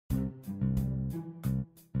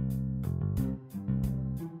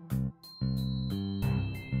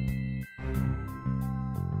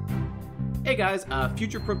Hey guys,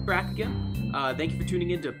 SirProok back again. Thank you for tuning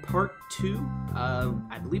in to part 2.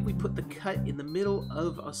 I believe we put the cut in the middle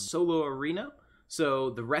of a solo arena, so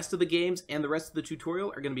the rest of the games and the rest of the tutorial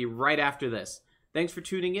are going to be right after this. Thanks for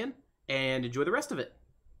tuning in, and enjoy the rest of it.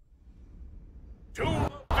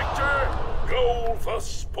 To victor, goal for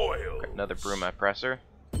spoil. Another Bruma presser.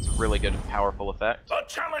 It's a really good and powerful effect. The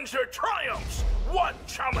challenger triumphs! What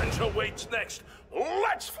challenge awaits next?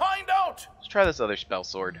 Let's find out! Let's try this other spell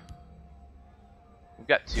sword. We've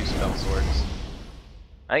got 2 spell swords.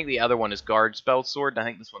 I think the other one is guard spell sword, and I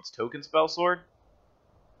think this one's token spell sword.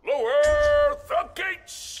 Lower the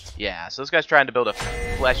gates! Yeah, so this guy's trying to build a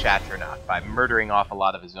flesh astronaut by murdering off a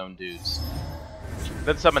lot of his own dudes.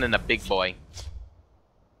 Then summoning a big boy.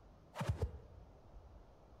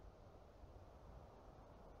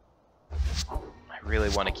 I really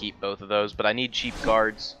want to keep both of those, but I need cheap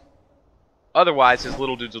guards. Otherwise, his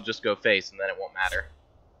little dudes will just go face, and then it won't matter.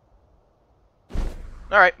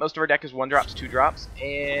 Alright, most of our deck is 1-drops, 2-drops,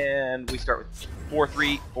 and we start with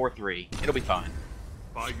 4-3, 4-3. It'll be fine.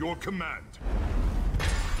 By your command.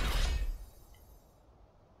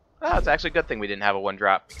 Oh, it's actually a good thing we didn't have a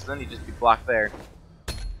 1-drop, because then he'd just be blocked there.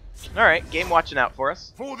 Alright, game watching out for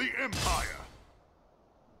us. For the Empire.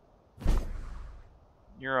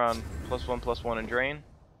 You're on +1/+1 and drain.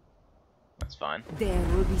 That's fine. There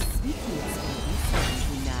will be sweetness for this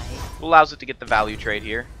one tonight. Allows it to get the value trade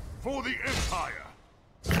here. For the Empire.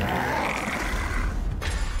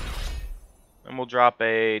 And we'll drop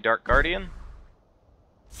a Dark Guardian.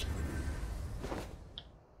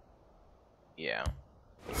 Yeah.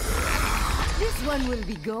 This one will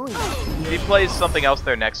be going. If he plays something else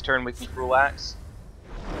there next turn, we can Cruel Axe.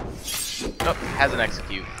 Nope, has an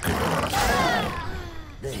execute.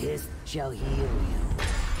 The hiss shall heal you.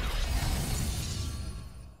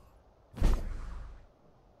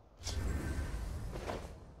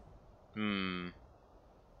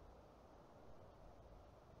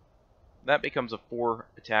 That becomes a 4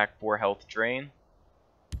 attack, 4 health drain.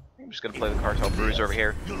 I'm just gonna play the Cartel Bruise over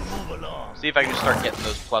here. See if I can just start getting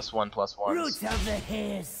those +1/+1s. Roots of the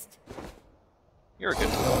hist. You're a good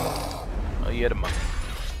tool. Oh, you had a monkey.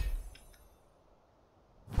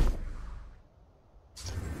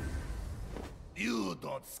 You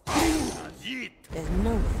don't scare yet. There's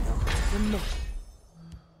no way though to make.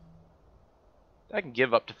 I can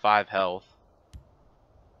give up to 5 health.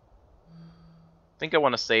 I think I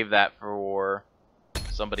want to save that for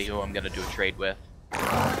somebody who I'm going to do a trade with.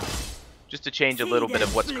 Just to change a little bit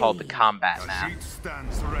of what's called the combat map.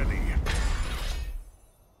 Stands ready.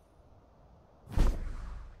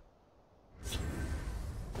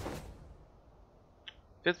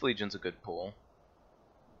 Fifth Legion's a good pull.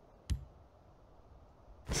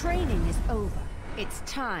 Training is over. It's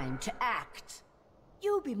time to act.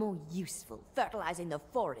 You'll be more useful fertilizing the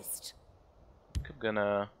forest. I'm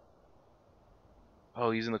gonna...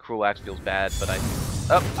 Oh, using the Cruel Axe feels bad, but I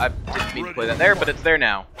didn't mean to play that there, but it's there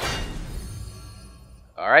now.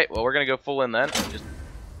 Alright, well we're gonna go full in then. Just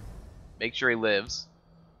make sure he lives.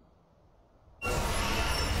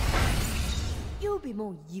 You'll be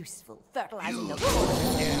more useful fertilizing the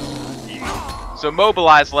forest. So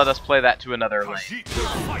Mobilize let us play that to another lane.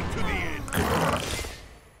 Fight to the end.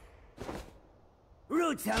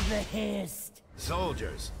 Roots of the hist.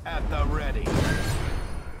 Soldiers at the ready.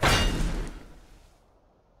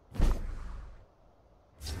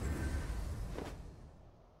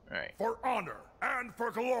 Alright. For honor and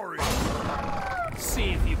for glory.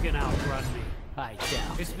 See if you can outrun me. I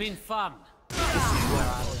doubt it's been fun. This is where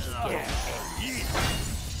I was again.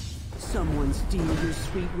 Someone steal your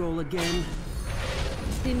sweet roll again?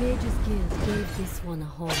 The Mage's Guild gave this one a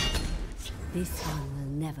home. This one will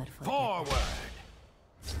never forget. Forward.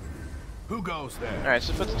 Who goes there? Alright,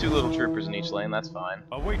 so it puts 2 little troopers in each lane, that's fine.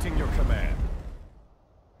 Awaiting your command.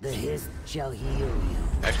 The hist shall heal you.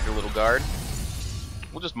 Extra little guard.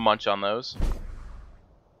 We'll just munch on those.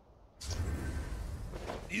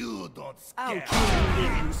 You don't I'll scare. kill you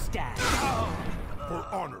if you stab. For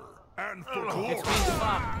honor and for glory. It's been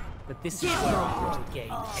fun, but this is where I will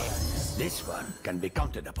gain ends. This one can be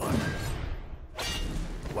counted upon.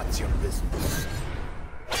 What's your business?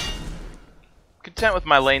 Content with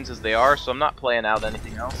my lanes as they are, so I'm not playing out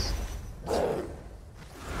anything else.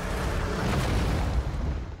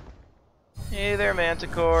 Hey there,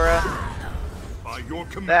 Manticora. By your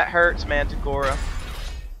command. That hurts, Manticora.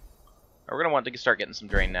 We're gonna want to start getting some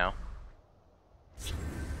drain now.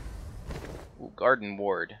 Ooh, Garden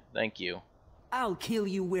Ward. Thank you. I'll kill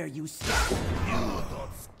you where you stand. You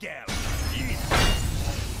don't scare.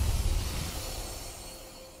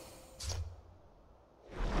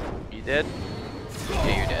 You did?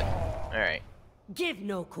 Yeah, you're dead. Alright. Give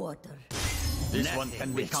no quarter. This one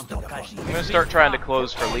can be counted upon. I'm gonna start trying to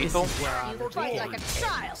close for lethal. You fight like a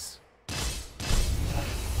child.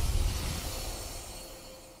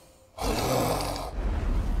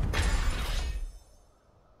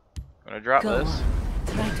 Gonna drop Go this. on.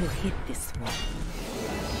 Try to hit this one.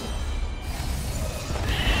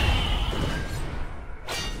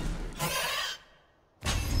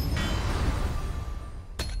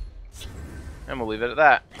 And we'll leave it at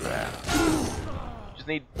that. Just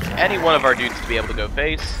need any one of our dudes to be able to go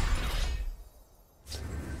face.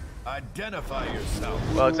 Identify yourself.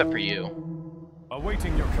 Well, except for you.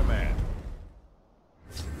 Awaiting your command.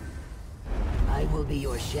 I will be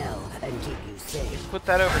your shell and keep you safe. Put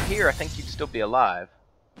that over here, I think you'd still be alive.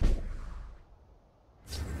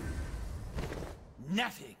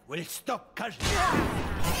 Nothing will stop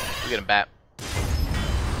Kajna. Look at him, Bat.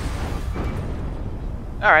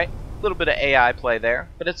 Alright, a little bit of AI play there,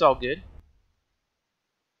 but it's all good.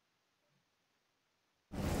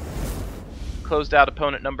 Closed out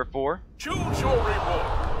opponent number 4. Choose your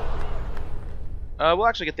reward. We'll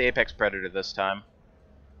actually get the Apex Predator this time.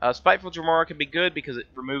 Spiteful Dremora can be good because it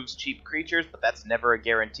removes cheap creatures, but that's never a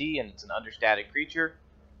guarantee, and it's an understated creature.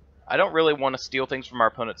 I don't really want to steal things from our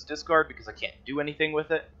opponent's discard because I can't do anything with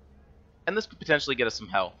it. And this could potentially get us some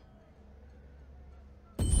health.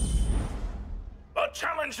 A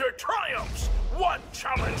challenger triumphs! What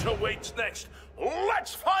challenge awaits next?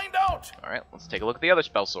 Let's find out! Alright, let's take a look at the other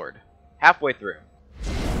spell sword. Halfway through.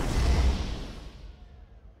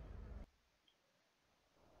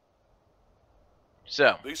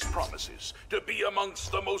 So, This promises to be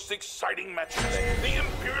amongst the most exciting matches the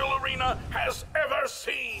Imperial Arena has ever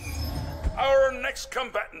seen. Our next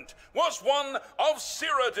combatant was one of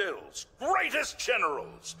Cyrodiil's greatest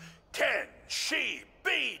generals. Can she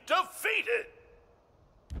be defeated?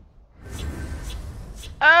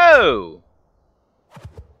 oh!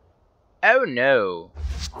 Oh no.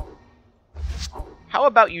 How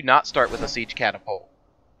about you not start with a siege catapult?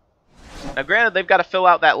 Now granted, they've got to fill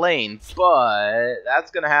out that lane, but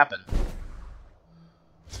that's gonna happen.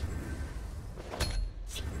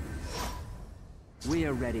 We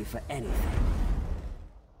are ready for anything.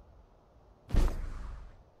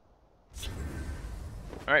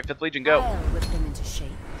 Alright, 5th Legion, go. I'll whip them into shape.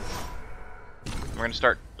 We're gonna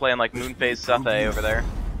start playing like Moonphase Sathe over there.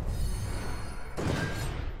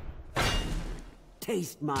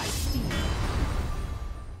 Taste my steel.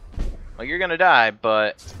 Well, you're gonna die,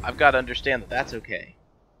 but I've got to understand that that's okay.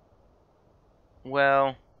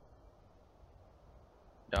 Well...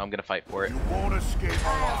 no, I'm gonna fight for it. You won't escape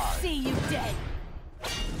I'll alive. see you dead.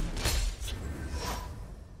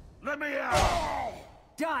 Let me out.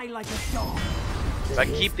 Die like a dog. If I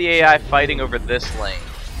keep the AI fighting over this lane,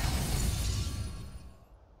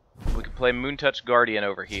 we could play Moontouch Guardian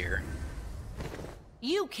over here.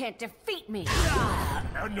 You can't defeat me.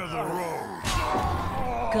 End of the road.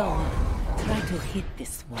 Go on. Try to hit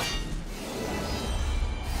this one.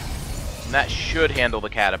 And that should handle the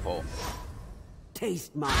catapult.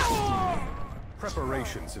 Taste my steel.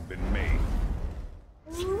 Preparations have been made.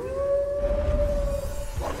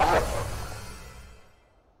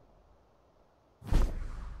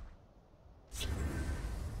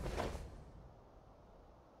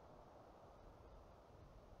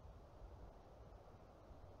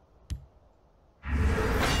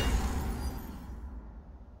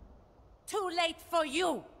 Too late for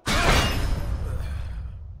you.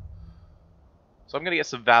 So I'm gonna get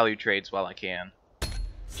some value trades while I can.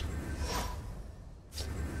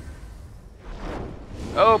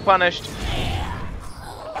 Oh, punished.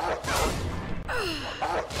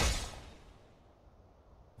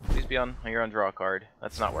 Please be on. You're on draw a card.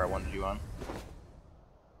 That's not where I wanted you on.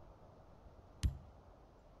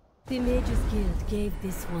 The Mages Guild gave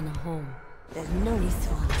this one a home. There's no this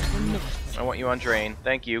one. I want you on drain.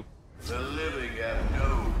 Thank you. The living have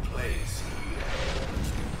no place here.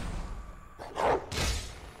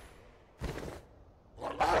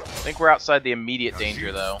 I think we're outside the immediate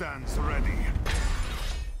danger, though. Stands ready.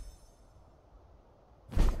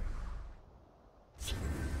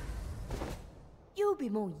 You'll be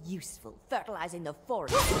more useful fertilizing the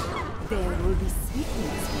forest. There will be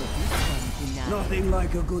sweetness for this one tonight. Nothing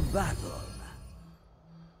like a good battle.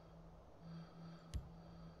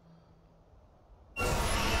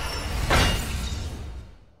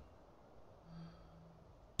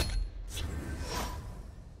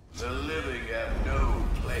 The living have no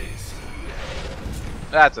place here.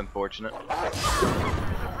 That's unfortunate. Do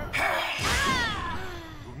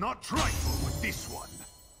not trifle with this one.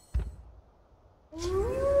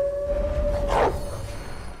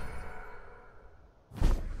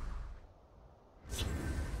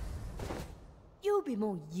 You'll be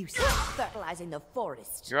more useful fertilizing the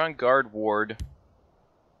forest. You're on guard ward.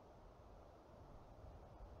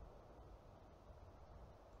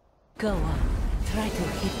 Go on. Try to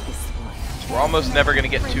hit this one. We're almost never going to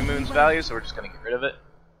get 2 moons value, so we're just going to get rid of it.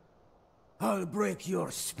 I'll break your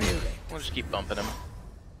spirit. We'll just keep bumping him.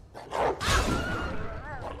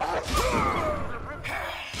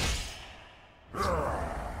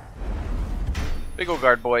 Big ol'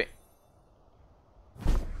 guard boy.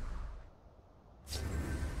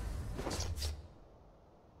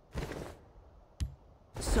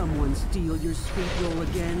 Someone steal your sweet roll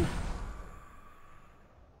again.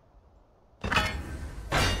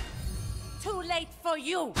 Too late for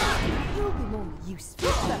you. You'll be more useful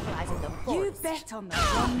fertilizing the forest. You bet on the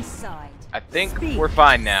wrong side. I think Speak, we're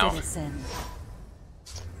fine now. citizen.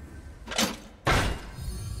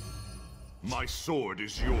 My sword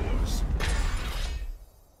is yours.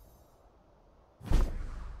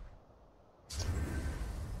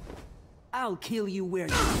 I'll kill you where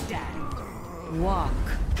you stand. Walk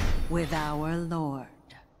with our lord.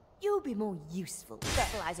 You'll be more useful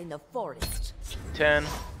fertilizing the forest. 10,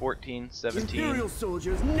 14, 17, Imperial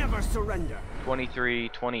soldiers never surrender. 23,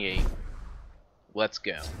 28. Let's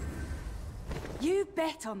go. You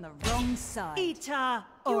bet on the wrong side. Ita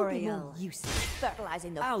Oriel. Useful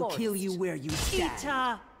fertilizing the I'll forest. kill you where you stand.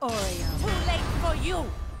 Ita Oriel. Too late for you.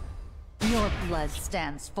 Your blood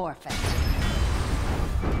stands forfeit.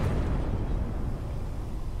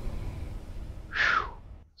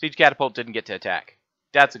 Siege Catapult didn't get to attack.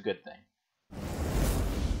 That's a good thing.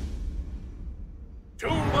 To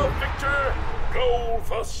the victor, go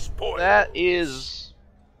the spoil. That is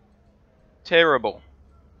terrible.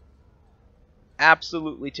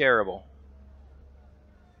 Absolutely terrible.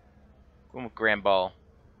 Going with Grand Ball.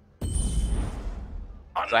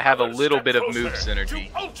 So I have a little bit of move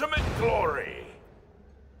synergy. To ultimate glory.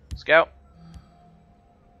 Scout.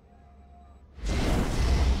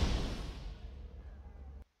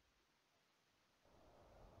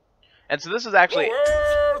 And so this is actually...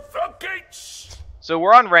 Lower the gates. So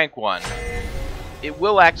we're on rank 1. It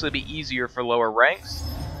will actually be easier for lower ranks.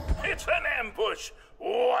 It's an ambush.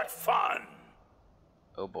 What fun.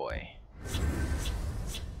 Oh boy.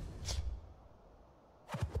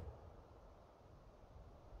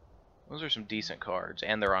 Those are some decent cards,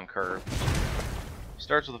 and they're on curve.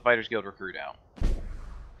 Starts with a Fighters Guild recruit out.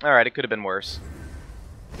 Alright, it could have been worse.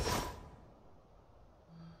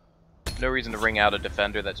 No reason to ring out a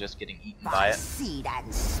defender that's just getting eaten by it. Seed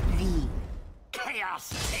and spleen.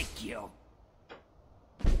 Chaos take you.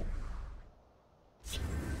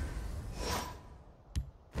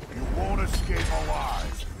 You won't escape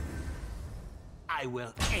alive. I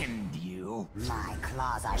will end you. My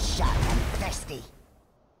claws are sharp and thirsty.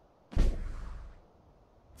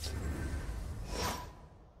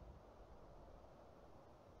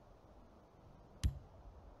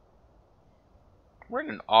 We're in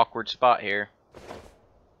an awkward spot here.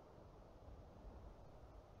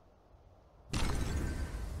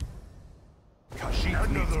 Kashyyyk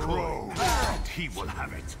needs the road, and he will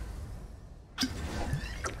have it.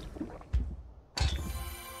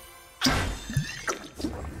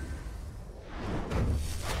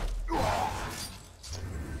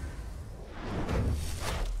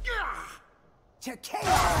 To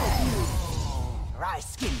chaos with you,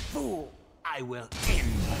 dry-skinned fool. I will end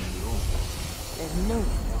you. There's no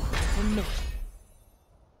one for me.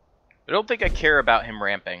 I don't think I care about him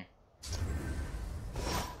ramping.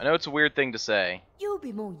 I know it's a weird thing to say. You'll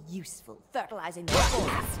be more useful fertilizing the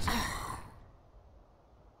forest.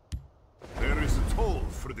 There is a toll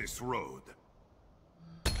for this road.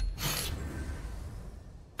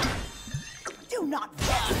 Do not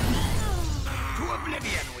vex me. To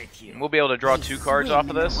oblivion with you. We'll be able to draw 2 cards off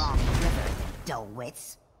of this.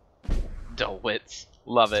 Dullwits. Dullwits.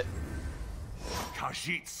 Love it.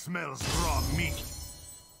 Kashyyyk smells raw meat.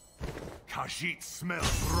 Kashyyyk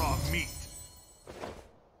smells raw meat.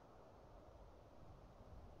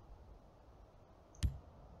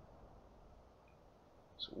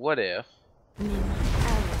 So what if... May my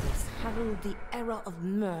arrows herald the era of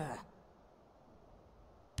myrrh.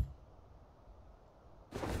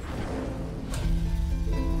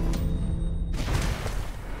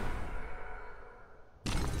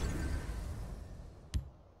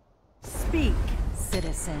 Speak,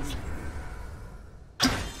 citizen.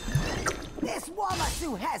 This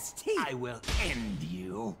Wamasu has teeth. I will end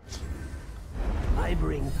you. I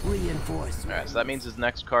bring reinforcements. Alright, so that means his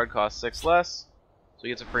next card costs 6 less. So he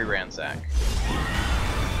gets a free ransack. So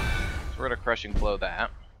we're gonna crushing blow that.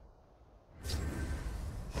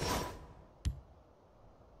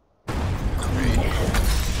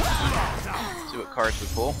 See what cards we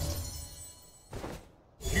pull.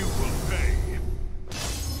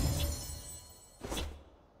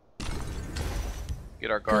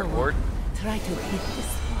 get our guard ward. Try to hit this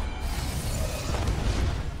one.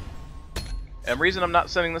 And the reason I'm not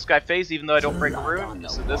sending this guy face, even though I don't break a rune,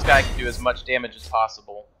 is so this guy can do as much damage as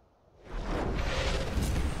possible.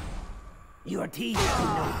 Your teeth no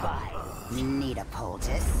bite. Need a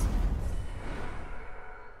poultice?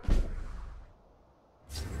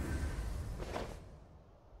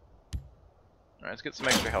 Alright, let's get some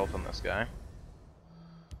extra health on this guy.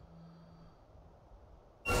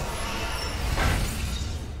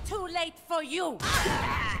 Too late for you!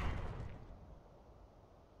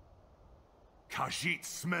 Khajiit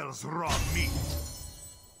smells raw meat.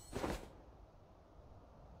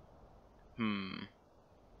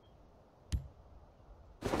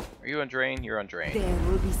 Are you on drain? You're on drain. There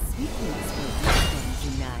will be sweetness for this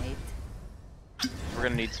one tonight. We're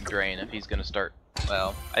gonna need some drain if he's gonna start.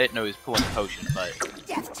 Well, I didn't know he was pulling a potion, but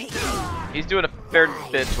he's doing a fair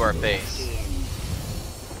bit to our face.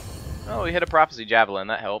 Oh, we hit a prophecy javelin.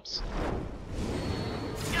 That helps.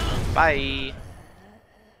 Bye.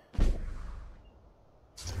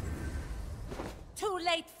 Too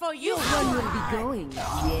late for you! This one will be going,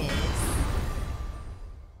 yes.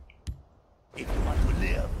 If you want to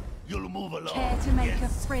live, you'll move along. Care to make a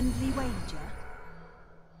friendly wager?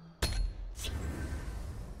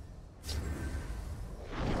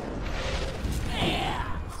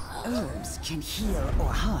 Herbs can heal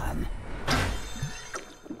or harm.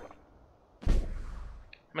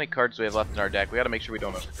 How many cards do we have left in our deck? We gotta make sure we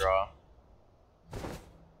don't overdraw.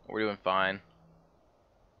 We're doing fine.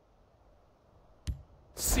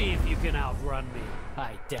 See if you can outrun me.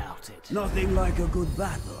 I doubt it. Nothing like a good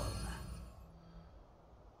battle.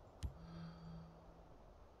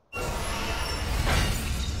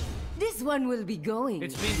 This one will be going.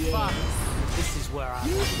 It's been fun. This is where I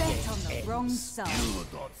You will bet get on the eggs. wrong side. You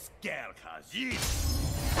don't scare Khajiit.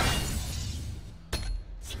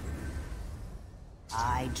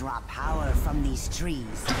 I draw power from these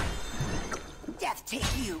trees. Death take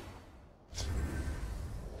you.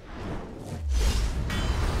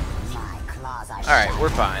 My claws are Alright, we're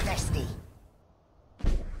fine. thirsty.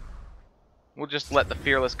 We'll just let the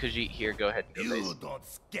fearless Khajiit here go ahead and go You base. don't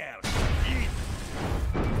scare Khajiit.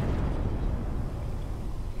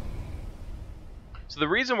 So the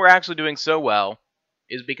reason we're actually doing so well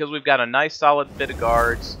is because we've got a nice solid bit of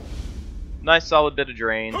guards, nice solid bit of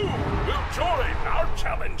drain. Who will join our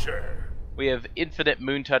challenger? We have infinite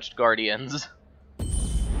moon-touched guardians. A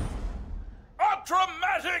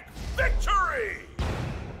dramatic victory!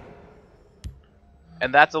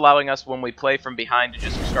 And that's allowing us, when we play from behind, to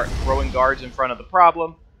just start throwing guards in front of the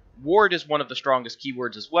problem. Ward is one of the strongest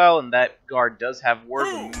keywords as well, and that guard does have ward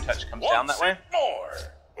when moon touch comes down that way. More.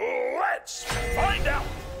 Let's find out.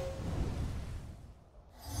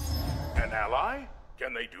 An ally?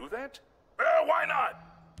 Can they do that? Why not?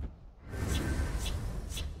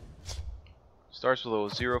 Starts with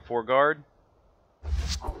a 0-4 guard.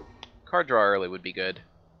 Card draw early would be good.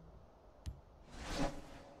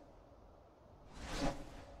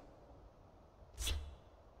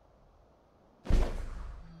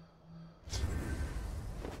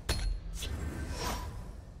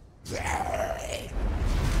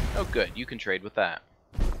 Oh good, you can trade with that.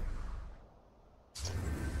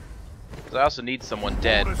 'Cause I also need someone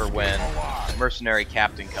dead for when Mercenary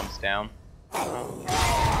Captain comes down.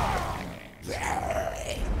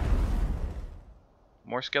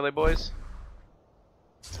 More Skelly boys?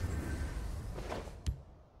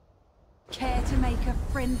 Care to make a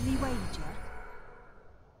friendly wager?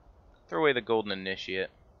 Throw away the Golden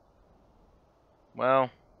Initiate.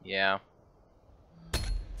 Well, yeah.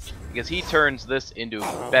 Because he turns this into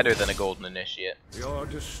better than a Golden Initiate. Your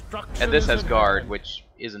destruction And this is has at guard, hand. which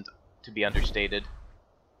isn't to be understated.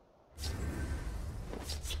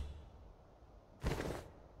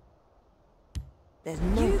 There's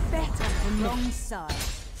no bet on the wrong side.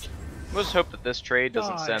 We'll just hope that this trade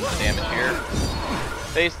doesn't send the damage here.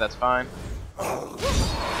 Face, that's fine.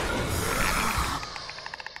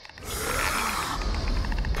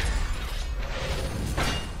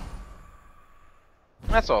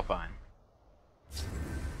 That's all fine.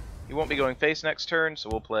 He won't be going face next turn, so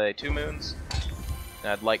we'll play 2 moons.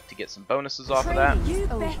 And I'd like to get some bonuses off of that. You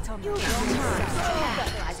bet on the wrong side.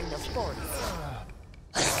 Fertilizing the forest.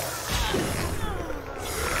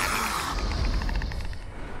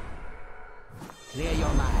 Clear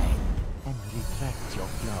your mind and retract your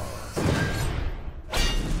flaws.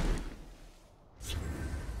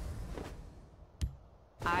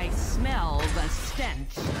 I smell the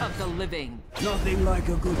stench of the living. Nothing like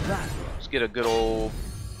a good battle. Let's get a good old...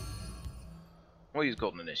 We'll use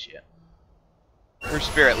Golden Initiate. Her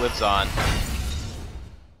spirit lives on.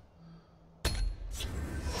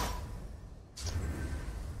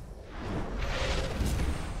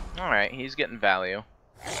 Alright, he's getting value.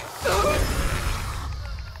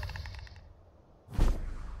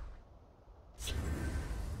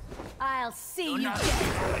 I'll see you dead.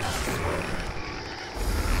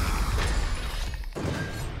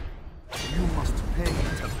 You must pay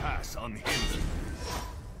to pass unhindered.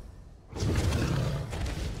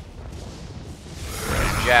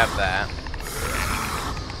 Jab that.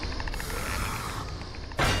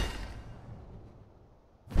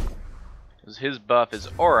 Because his buff is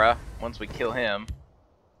aura. Once we kill him,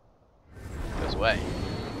 goes away.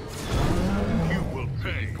 You will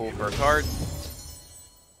pay. Pull for a card.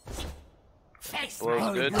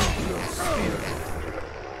 Blow's good.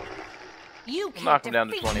 You We'll knock him down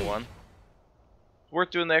to 21. Worth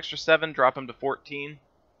doing the extra 7, drop him to 14.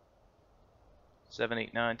 7,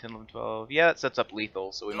 8, 9, 10, 11, 12. Yeah, that sets up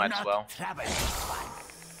lethal, so we might as well.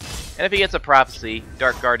 And if he gets a prophecy,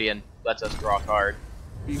 Dark Guardian lets us draw a card.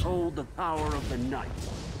 Behold the power of the night.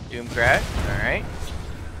 Doom Crash, alright.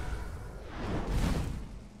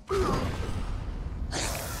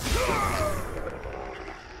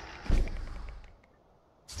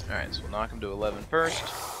 Alright, so we'll knock him to 11 first.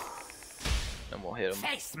 Then we'll hit him.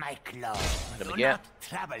 Face my claw. Hit him Do again. not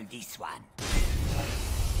trouble this one.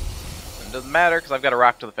 It doesn't matter because I've got a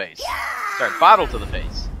rock to the face. Sorry, bottle to the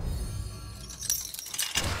face.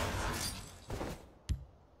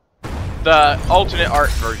 The alternate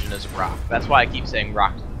art version is rock. That's why I keep saying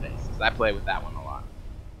rock to the face, because I play with that one a lot.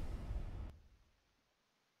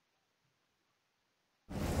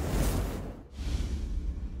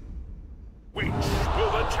 Which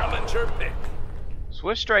will the challenger pick?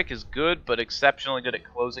 Swift Strike is good, but exceptionally good at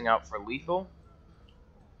closing out for lethal.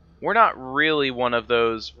 We're not really one of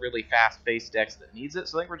those really fast-paced decks that needs it,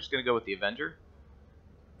 so I think we're just going to go with the Avenger.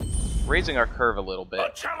 Raising our curve a little The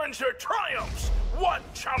bit. challenger triumphs! What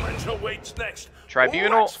challenge awaits next?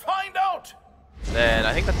 Tribunal. Let's find out! Then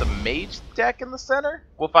I think that's a mage deck in the center?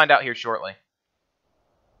 We'll find out here shortly.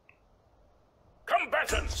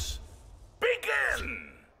 Combatants, begin!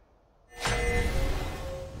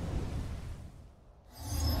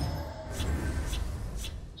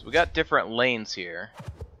 So we got different lanes here.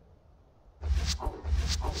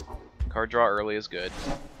 Card draw early is good.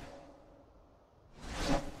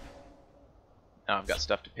 Now I've got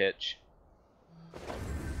stuff to pitch.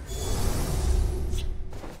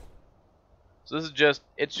 So this is just,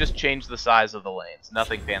 it's just changed the size of the lanes.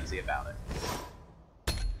 Nothing fancy about it.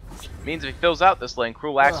 Means if he fills out this lane,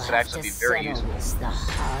 Cruel Axe could actually be very useful.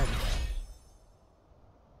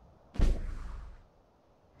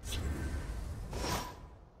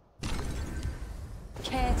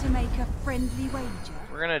 Care to make a friendly wager?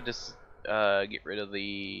 We're gonna just get rid of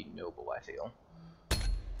the Noble, I feel.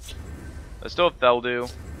 I still have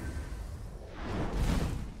Theldu.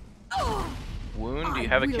 Wound, do you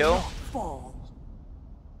have a kill?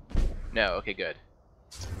 No, okay, good.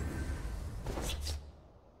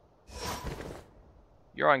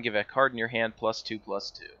 You're on, give a card in your hand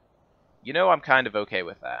 +2/+2. You know, I'm kind of okay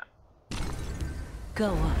with that. Go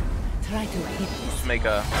on, try to hit this. Let's make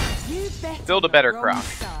a You build a better croc.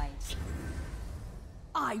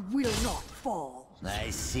 I will not fall. I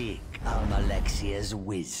seek Almalexia's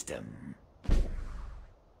wisdom.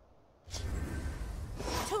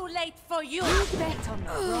 Too late for you. You bet on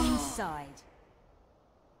the wrong side.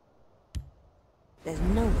 There's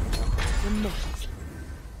nowhere to hide from me.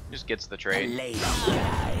 Just gets the The trade. lady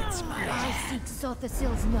guides my I seek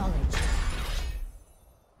Sothasil's knowledge.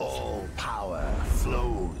 All power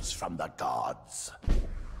flows from the gods.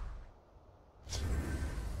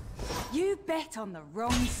 You bet on the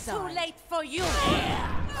wrong side. Too late for you.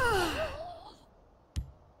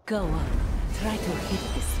 Go on, try to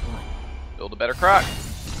hit this one. Build a better croc.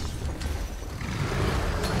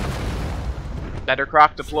 Better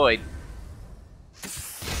croc deployed.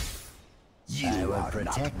 I will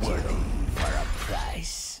protect you for a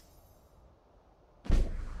price.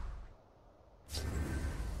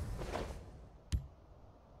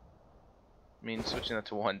 I mean, switching that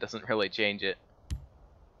to 1 doesn't really change it.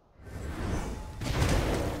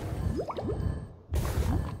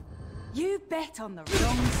 You bet on the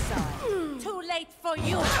wrong side. Too late for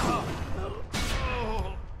you.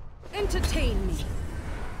 Entertain me.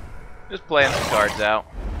 Just playing some cards out.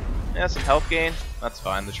 Yeah, some health gain. That's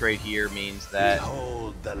fine. The trade here means that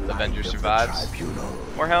Behold the the light Avenger of the survives. tribunal.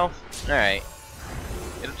 More health? Alright.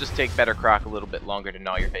 It'll just take better croc a little bit longer to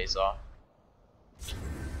gnaw your face off.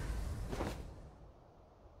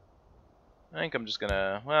 I think I'm just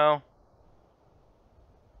gonna, well...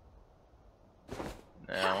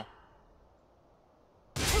 No.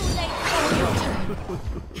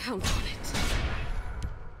 Count on it.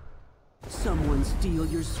 Someone steal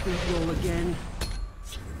your sweet roll again?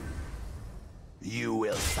 You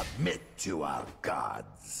will submit to our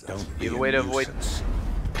gods. Don't be You have a way to avoid. nuisance.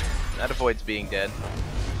 That avoids being dead.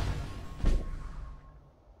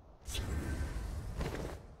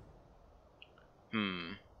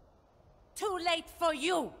 Too late for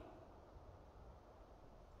you!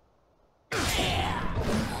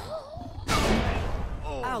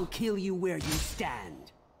 I'll kill you where you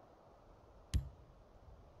stand.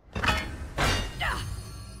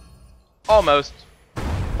 Almost.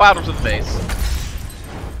 Bottom to the face.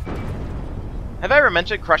 Have I ever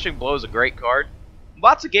mentioned Crushing Blow is a great card?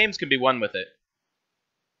 Lots of games can be won with it.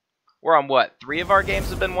 We're on what? 3 of our games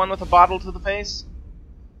have been won with a bottle to the face?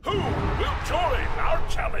 Who will join our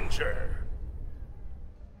challenger?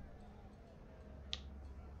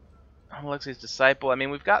 Alexi's Disciple. I mean,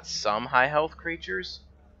 we've got some high health creatures.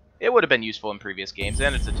 It would have been useful in previous games,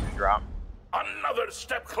 and it's a 2-drop. Another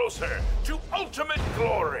step closer to ultimate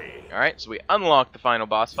glory. Alright, so we unlock the final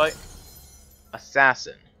boss fight.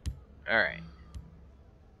 Assassin. Alright.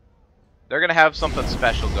 They're gonna have something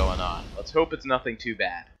special going on. Let's hope it's nothing too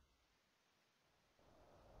bad.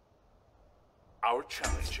 Our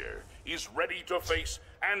challenger is ready to face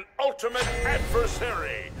an ultimate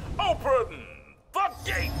adversary. Open the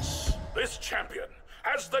gates! This champion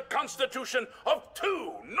has the constitution of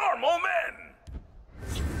 2 normal men.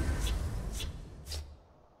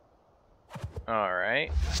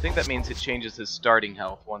 Alright. I think that means it changes his starting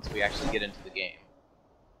health once we actually get into the game.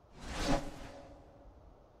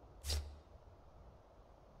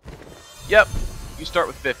 Yep. You start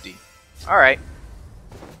with 50. Alright.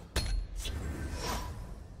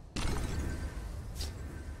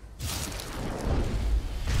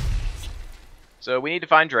 So we need to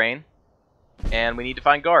find Drain, and we need to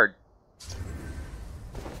find Guard.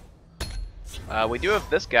 We do have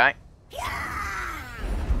this guy.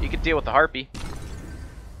 You can deal with the Harpy.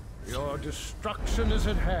 Your destruction is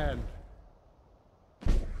at hand.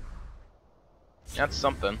 That's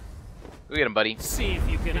something. Go get him, buddy. See if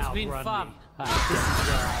you can It's been outrun fun. me. This is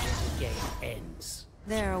where our little game ends.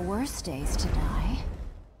 There are worse days to die.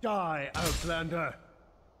 Die, Outlander.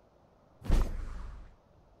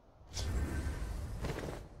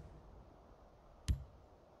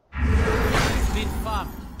 It's been fun.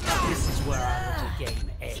 This is where our little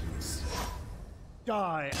game ends.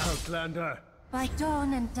 Die, Outlander. By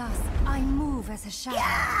dawn and dusk, I move as a shadow.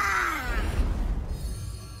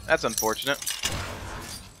 That's unfortunate.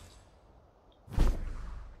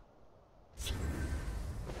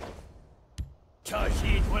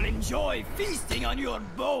 Tajid will enjoy feasting on your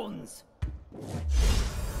bones.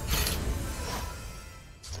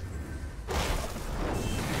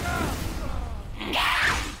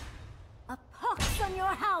 A pox on your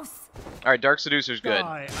house! Alright, Dark Seducer's good.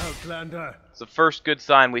 Die, Outlander. It's the first good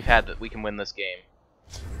sign we've had that we can win this game.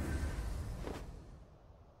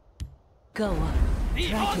 Go on. The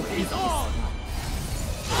hunt is on.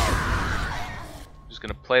 Just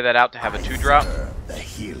gonna play that out to have a 2-drop. The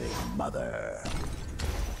healing mother.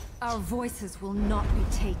 Our voices will not be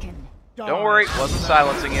taken. Don't worry, wasn't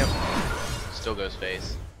silencing you. Still goes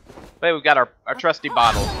face. But hey, we've got our trusty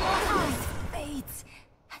bottle. Fades,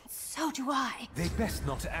 and so do I. They best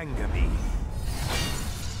not anger me.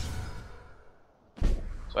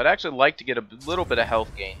 So I'd actually like to get a little bit of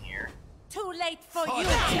health gain here. Too late for you.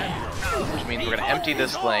 Which means we're gonna empty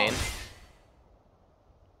this lane.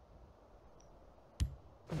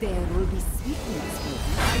 There will be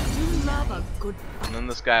sweetness. I do love a good And then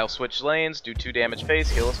this guy will switch lanes, do 2 damage face,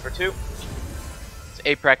 heal us for 2. It's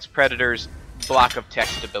Apex Predator's block of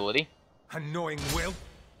text ability. Annoying will.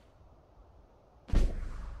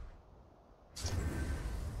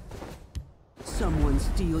 Someone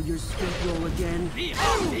steal your sweet roll again. The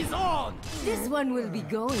hunt is on. This one will be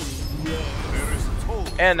going.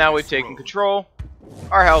 And now we've taken control.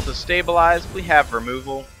 Our health is stabilized. We have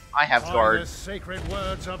removal. I have By guard. the sacred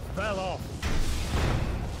words of Veloth.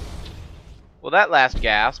 Well, that last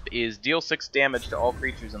gasp is deal 6 damage to all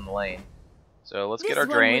creatures in the lane. So let's get our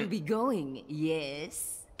This drain. one will be going.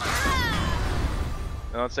 Yes.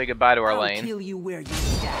 And let's say goodbye to our I'll lane. kill you where you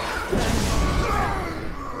stand.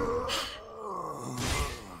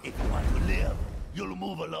 If you want to live, you'll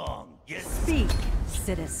move along. Yes. Speak,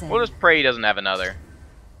 citizen. We'll just pray he doesn't have another.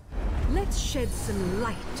 Let's shed some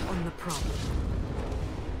light on the problem.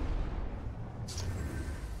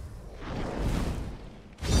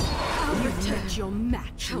 I'll protect your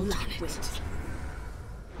match, Lightweight.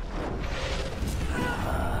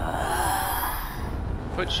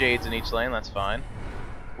 Put shades in each lane, that's fine.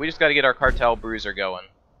 We just gotta get our cartel bruiser going.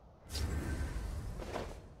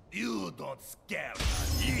 You don't scare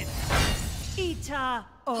me. Ita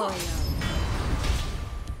Oreo.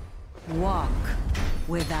 Walk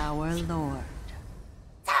with our Lord.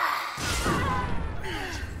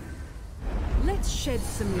 Let's shed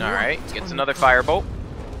some light. Alright, gets another firebolt.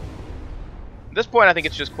 At this point, I think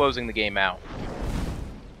it's just closing the game out.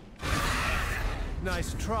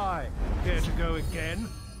 Nice try. Care to go again?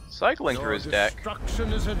 Cycling through his deck.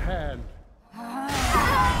 Destruction is at hand.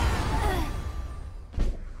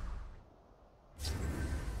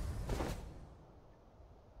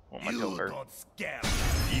 Want my Pilfer. Don't scare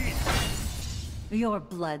me. Your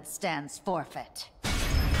blood stands forfeit.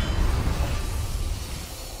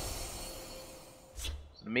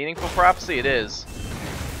 It's a meaningful prophecy, it is.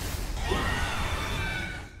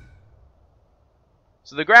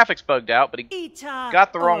 So the graphics bugged out, but he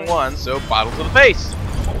got the wrong one, so bottle to the face.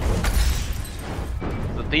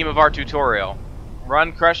 It's the theme of our tutorial.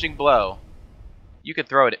 Run, crushing blow. You could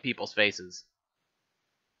throw it at people's faces.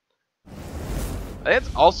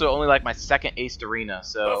 It's also only like my second Aced Arena,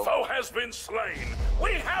 so... The foe has been slain.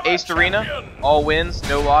 We have Aced a Arena, champion. all wins,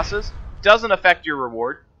 no losses. Doesn't affect your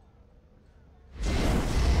reward.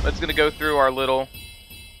 It's going to go through our little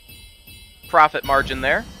profit margin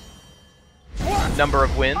there. Number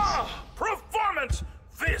of wins. Performance!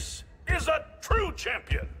 This is a true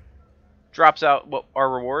champion. Drops out what our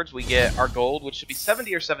rewards. We get our gold, which should be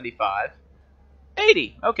 70 or 75.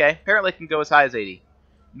 80. Okay, apparently it can go as high as 80.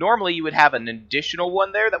 Normally you would have an additional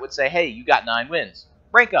one there that would say, hey, you got 9 wins.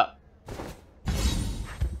 Rank up.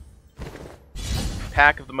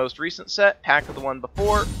 Pack of the most recent set. Pack of the one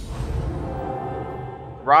before.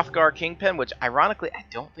 Hrothgar Kingpin, which ironically I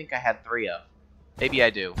don't think I had 3 of. Maybe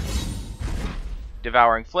I do.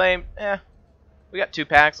 Devouring Flame. We got 2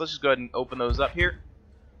 packs. Let's just go ahead and open those up here.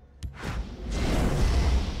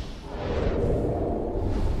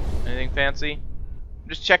 Anything fancy? I'm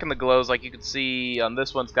just checking the glows. Like you can see on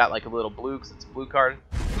this one's got like a little blue because it's a blue card.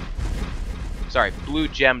 Sorry, blue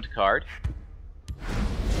gemmed card.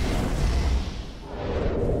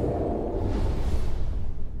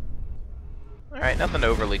 Alright, nothing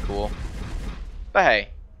overly cool. But hey,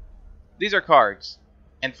 these are cards.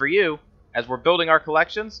 And for you, as we're building our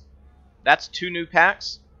collections, that's 2 new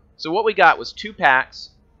packs. So what we got was 2 packs,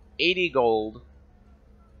 80 gold,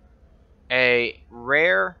 a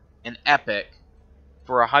rare and epic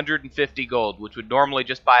for 150 gold, which would normally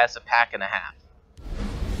just buy us a pack and a half.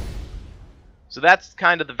 So that's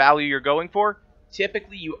kind of the value you're going for.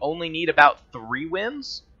 Typically, you only need about 3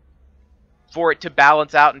 wins for it to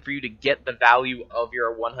balance out and for you to get the value of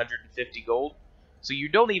your 150 gold. So you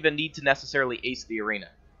don't even need to necessarily ace the arena.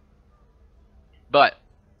 But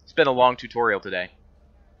it's been a long tutorial today.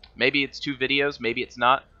 Maybe it's 2 videos, maybe it's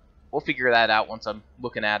not. We'll figure that out once I'm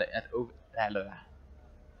looking at it.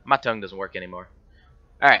 My tongue doesn't work anymore.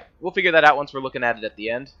 Alright, we'll figure that out once we're looking at it at the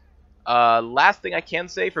end. Last thing I can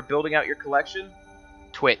say for building out your collection,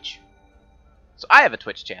 Twitch. So I have a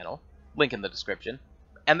Twitch channel, link in the description.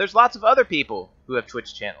 And there's lots of other people who have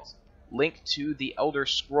Twitch channels. Link to the Elder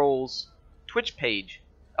Scrolls Twitch page,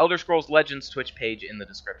 Elder Scrolls Legends Twitch page in the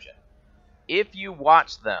description. If you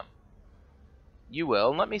watch them, you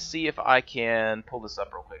will. Let me see if I can pull this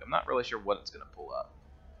up real quick. I'm not really sure what it's going to pull up.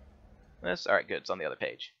 Alright, good. It's on the other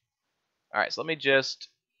page. Alright, so let me just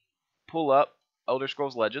pull up Elder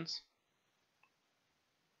Scrolls Legends.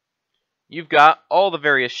 You've got all the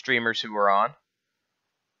various streamers who are on.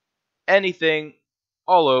 Anything,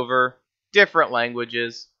 all over, different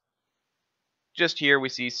languages. Just here we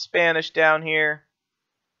see Spanish down here.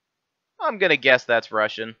 I'm going to guess that's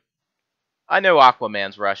Russian. I know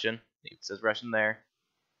Aquaman's Russian. It says Russian there.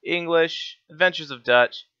 English, Adventures of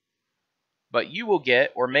Dutch. But you will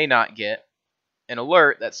get, or may not get, an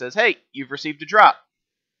alert that says, hey, you've received a drop.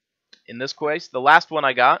 In this case, the last one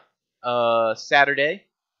I got, Saturday,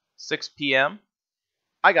 6 p.m.,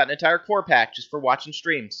 I got an entire core pack just for watching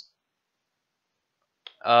streams.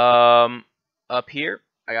 Up here,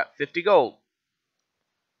 I got 50 gold.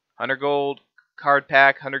 100 gold, card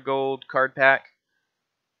pack, 100 gold, card pack.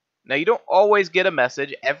 Now, you don't always get a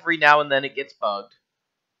message. Every now and then it gets bugged.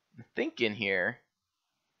 I'm thinking here.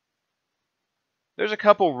 There's a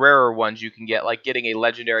couple rarer ones you can get, like getting a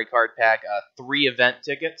legendary card pack, 3 event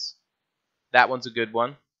tickets. That one's a good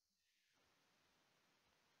one.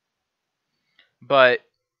 But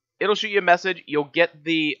it'll shoot you a message. You'll get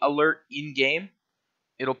the alert in-game.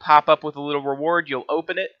 It'll pop up with a little reward. You'll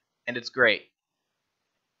open it, and it's great.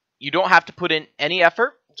 You don't have to put in any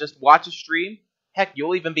effort. Just watch a stream. Heck,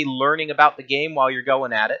 you'll even be learning about the game while you're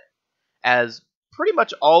going at it, as pretty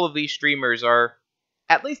much all of these streamers are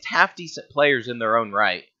at least half-decent players in their own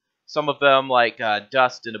right. Some of them, like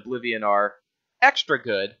Dust and Oblivion, are extra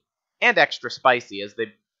good and extra spicy, as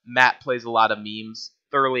Matt plays a lot of memes.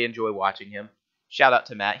 Thoroughly enjoy watching him. Shout out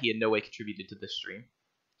to Matt. He in no way contributed to this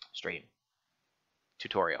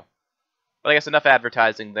tutorial. But I guess enough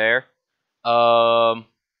advertising there. Yeah,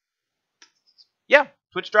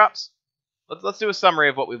 Twitch drops. Let's do a summary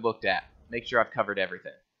of what we've looked at. Make sure I've covered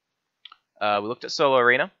everything. We looked at Solo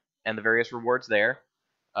Arena and the various rewards there.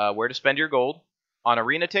 Where to spend your gold on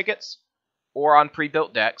arena tickets or on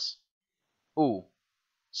pre-built decks. Ooh,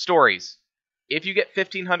 stories. If you get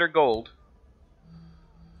 1,500 gold,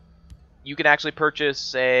 you can actually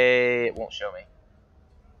purchase a... It won't show me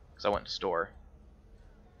because I went to store.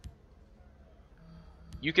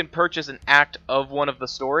 You can purchase an act of one of the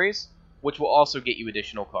stories, which will also get you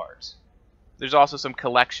additional cards. There's also some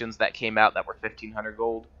collections that came out that were 1,500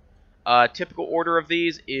 gold. Typical order of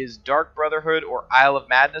these is Dark Brotherhood or Isle of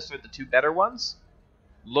Madness are the two better ones.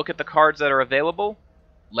 Look at the cards that are available.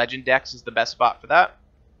 Legend Decks is the best spot for that.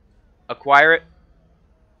 Acquire it.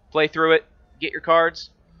 Play through it. Get your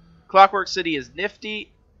cards. Clockwork City is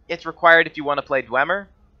nifty. It's required if you want to play Dwemer.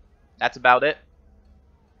 That's about it.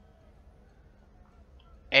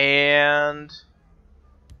 And...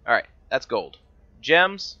 Alright, that's gold.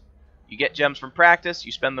 Gems. You get gems from practice.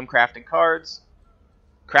 You spend them crafting cards.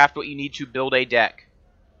 Craft what you need to build a deck.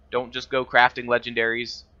 Don't just go crafting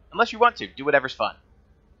legendaries. Unless you want to. Do whatever's fun.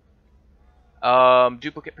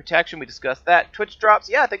 Duplicate protection. We discussed that. Twitch drops.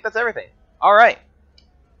 Yeah, I think that's everything. Alright.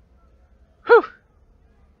 Whew.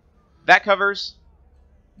 That covers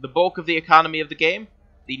the bulk of the economy of the game.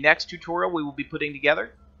 The next tutorial we will be putting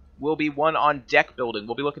together will be one on deck building.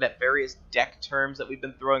 We'll be looking at various deck terms that we've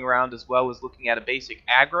been throwing around, as well as looking at a basic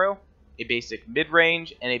aggro, a basic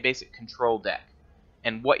mid-range, and a basic control deck,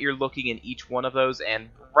 and what you're looking in each one of those, and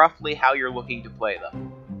roughly how you're looking to play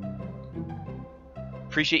them.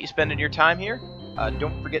 Appreciate you spending your time here.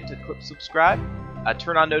 Don't forget to click subscribe,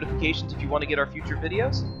 turn on notifications if you want to get our future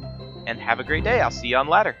videos, and have a great day. I'll see you on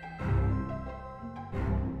ladder.